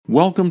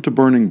Welcome to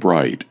Burning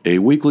Bright, a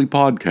weekly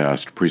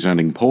podcast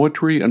presenting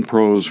poetry and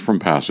prose from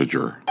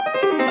Passager.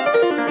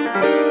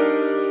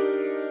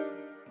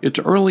 It's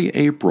early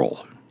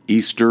April.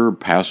 Easter,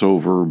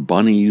 Passover,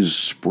 bunnies,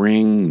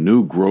 spring,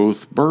 new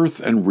growth, birth,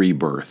 and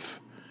rebirth.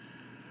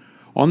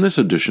 On this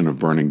edition of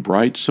Burning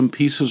Bright, some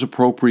pieces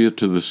appropriate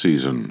to the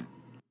season.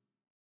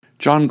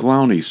 John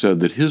Glowney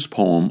said that his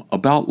poem,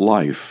 About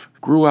Life,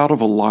 grew out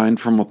of a line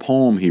from a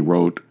poem he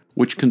wrote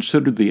which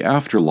considered the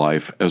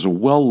afterlife as a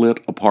well-lit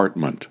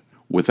apartment,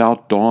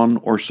 without dawn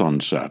or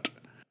sunset,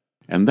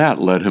 and that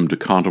led him to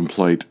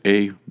contemplate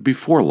a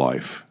before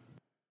life.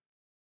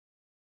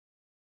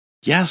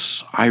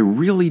 Yes, I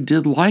really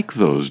did like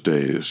those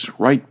days,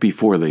 right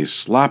before they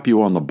slap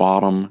you on the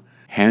bottom,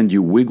 hand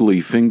you wiggly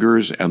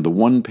fingers and the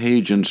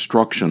one-page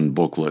instruction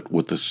booklet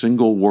with the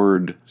single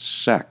word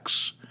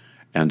sex,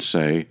 and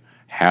say,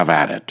 have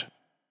at it.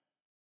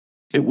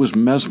 It was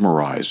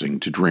mesmerizing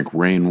to drink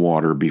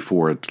rainwater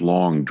before its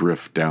long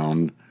drift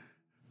down,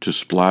 to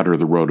splatter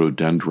the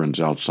rhododendrons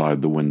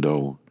outside the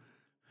window,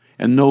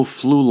 and no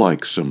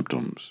flu-like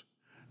symptoms,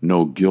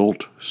 no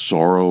guilt,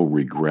 sorrow,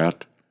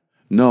 regret.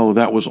 No,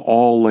 that was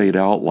all laid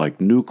out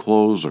like new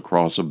clothes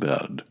across a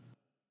bed.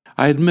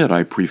 I admit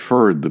I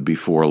preferred the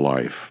before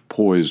life,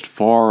 poised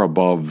far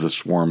above the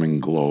swarming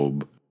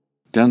globe,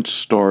 dense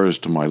stars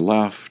to my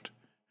left,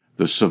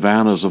 the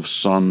savannas of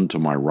sun to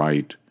my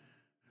right,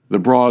 the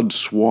broad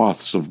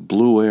swaths of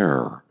blue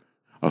air,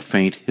 a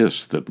faint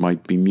hiss that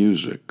might be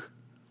music,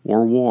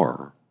 or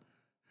war,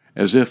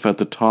 as if at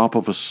the top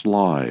of a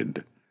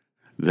slide.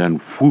 Then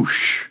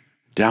whoosh,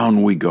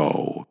 down we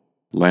go,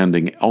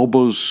 landing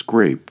elbows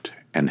scraped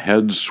and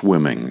heads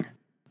swimming,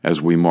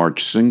 as we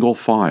march single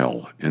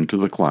file into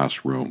the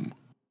classroom.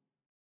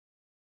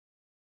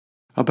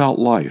 About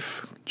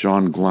Life,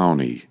 John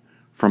Glowney,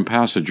 from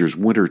Passager's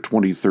Winter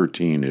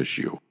 2013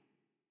 issue.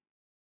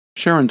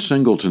 Sharon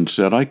Singleton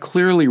said, I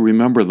clearly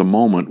remember the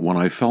moment when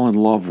I fell in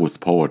love with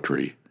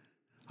poetry.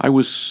 I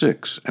was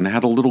 6 and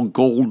had a little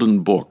golden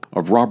book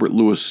of Robert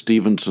Louis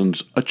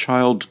Stevenson's A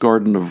Child's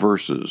Garden of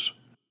Verses.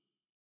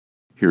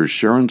 Here's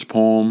Sharon's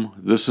poem,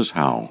 This Is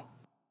How.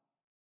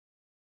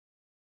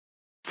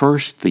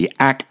 First, the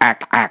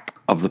ack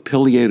of the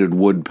pileated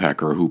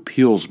woodpecker who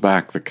peels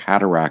back the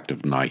cataract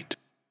of night.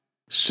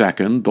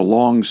 Second, the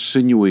long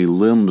sinewy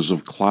limbs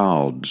of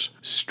clouds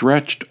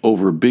stretched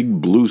over big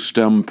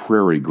blue-stem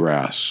prairie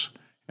grass,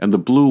 and the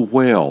blue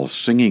whale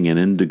singing in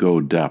indigo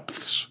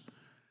depths.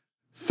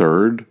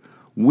 Third,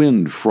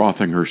 wind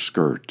frothing her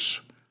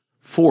skirts.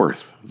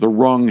 Fourth, the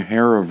wrung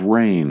hair of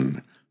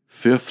rain.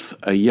 Fifth,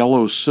 a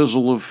yellow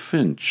sizzle of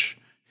finch.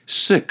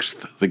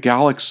 Sixth, the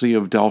galaxy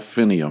of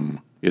delphinium,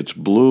 its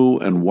blue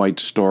and white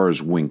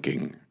stars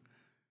winking.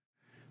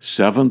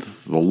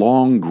 Seventh, the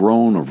long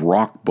groan of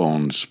rock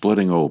bones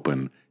splitting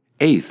open.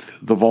 Eighth,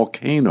 the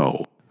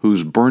volcano,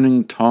 whose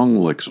burning tongue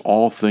licks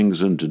all things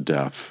into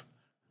death,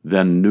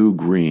 then new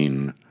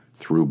green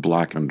through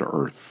blackened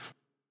earth.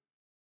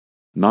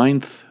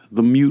 Ninth,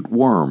 the mute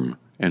worm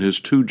and his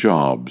 2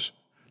 jobs,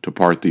 to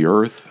part the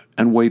earth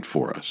and wait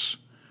for us.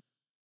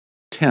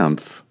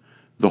 10th,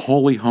 the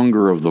holy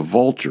hunger of the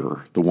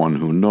vulture, the one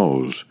who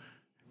knows,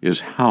 is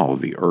how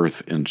the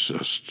earth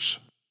insists.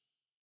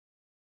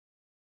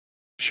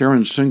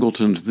 Sharon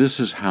Singleton's This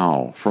Is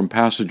How, from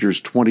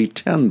Passager's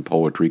 2010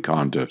 Poetry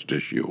Contest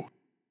issue.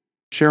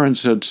 Sharon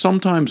said,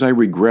 sometimes I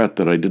regret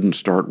that I didn't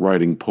start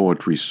writing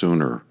poetry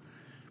sooner,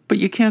 but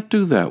you can't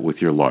do that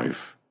with your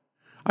life.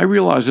 I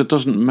realize it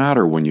doesn't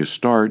matter when you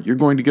start. You're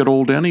going to get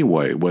old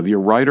anyway, whether you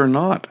write or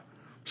not.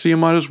 So you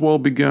might as well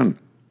begin.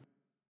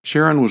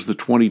 Sharon was the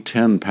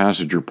 2010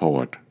 Passager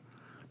poet.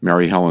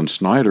 Mary Helen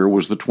Snyder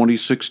was the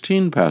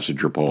 2016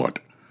 Passager poet.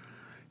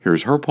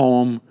 Here's her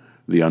poem,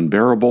 The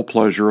Unbearable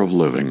Pleasure of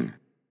Living.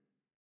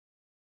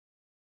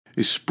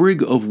 A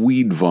sprig of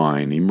weed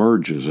vine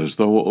emerges as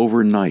though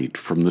overnight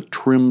from the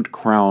trimmed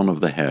crown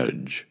of the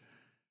hedge.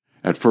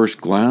 At first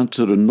glance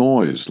it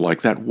annoys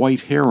like that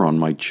white hair on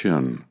my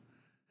chin.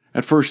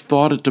 At first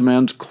thought it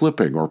demands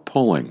clipping or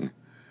pulling.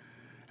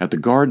 At the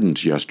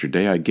gardens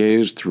yesterday I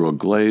gazed through a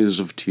glaze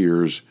of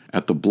tears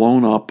at the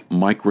blown-up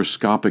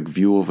microscopic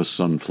view of a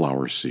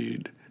sunflower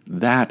seed.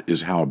 That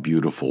is how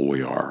beautiful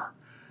we are.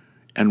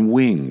 And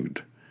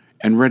winged,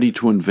 and ready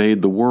to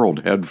invade the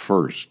world head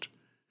first.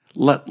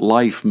 Let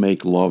life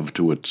make love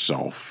to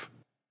itself.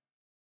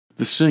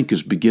 The sink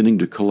is beginning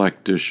to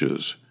collect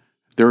dishes.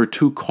 There are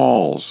 2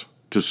 calls,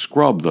 to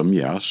scrub them,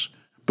 yes,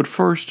 but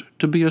first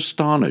to be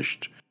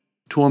astonished,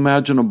 to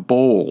imagine a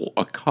bowl,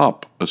 a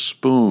cup, a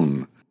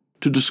spoon,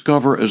 to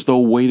discover as though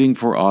waiting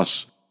for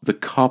us the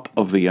cup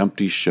of the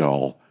empty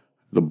shell,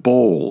 the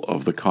bowl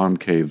of the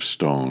concave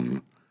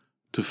stone,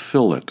 to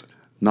fill it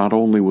not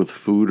only with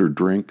food or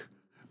drink,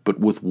 but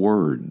with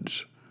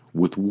words,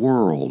 with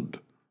world,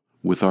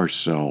 with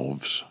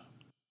ourselves.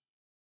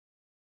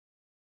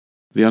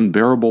 The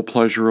Unbearable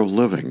Pleasure of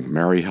Living,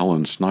 Mary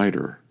Helen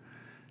Snyder.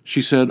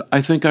 She said,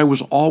 I think I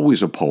was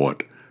always a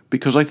poet,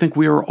 because I think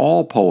we are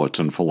all poets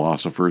and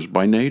philosophers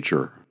by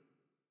nature.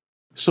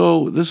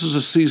 So, this is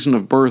a season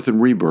of birth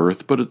and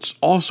rebirth, but it's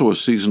also a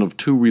season of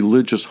two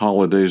religious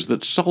holidays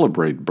that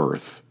celebrate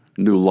birth,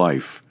 new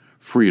life,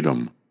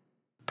 freedom.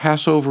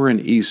 Passover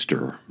and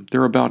Easter,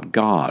 they're about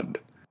God.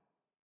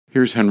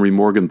 Here's Henry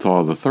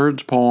Morgenthau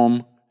III's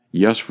poem,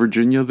 Yes,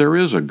 Virginia, There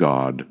Is a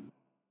God.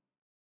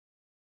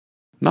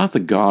 Not the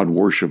God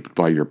worshipped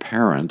by your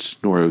parents,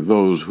 nor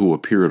those who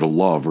appear to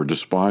love or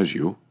despise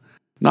you.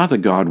 Not the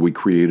God we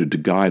created to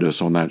guide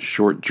us on that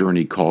short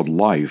journey called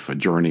life, a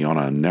journey on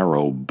a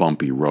narrow,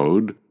 bumpy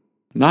road.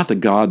 Not the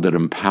God that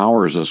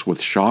empowers us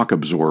with shock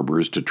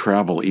absorbers to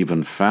travel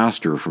even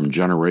faster from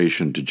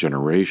generation to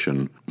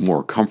generation,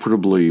 more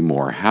comfortably,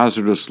 more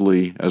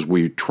hazardously, as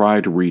we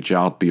try to reach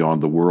out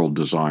beyond the world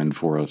designed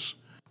for us,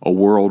 a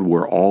world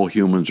where all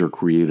humans are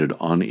created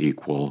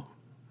unequal.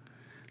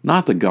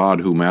 Not the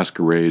God who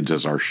masquerades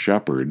as our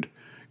shepherd,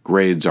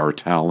 grades our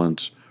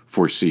talents,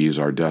 foresees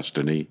our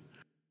destiny.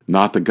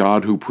 Not the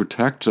God who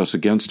protects us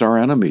against our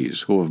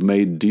enemies, who have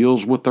made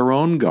deals with their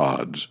own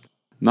gods.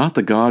 Not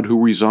the God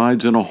who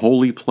resides in a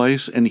holy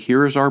place and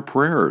hears our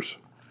prayers.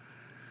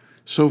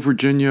 So,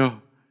 Virginia,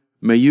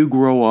 may you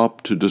grow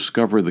up to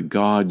discover the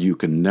God you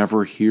can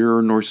never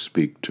hear nor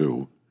speak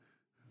to,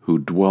 who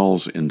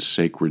dwells in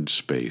sacred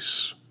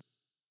space.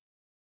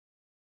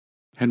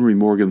 Henry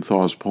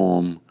Morgenthau's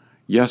poem,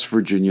 Yes,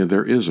 Virginia,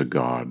 There Is a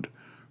God,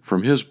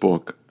 from his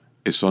book,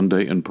 A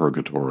Sunday in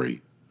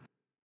Purgatory.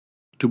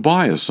 To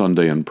buy A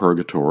Sunday in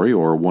Purgatory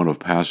or one of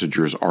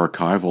Passager's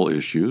archival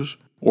issues,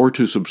 or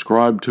to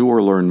subscribe to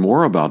or learn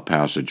more about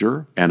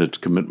Passager and its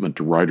commitment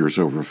to writers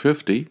over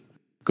 50,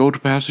 go to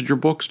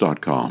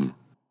PassagerBooks.com.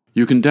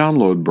 You can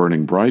download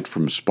Burning Bright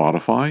from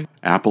Spotify,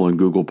 Apple and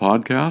Google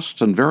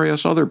Podcasts, and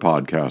various other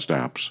podcast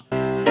apps.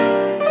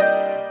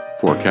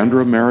 For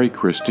Kendra, Mary,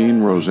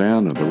 Christine,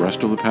 Roseanne, and the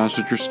rest of the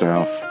Passager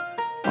staff,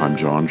 I'm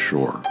John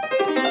Shore.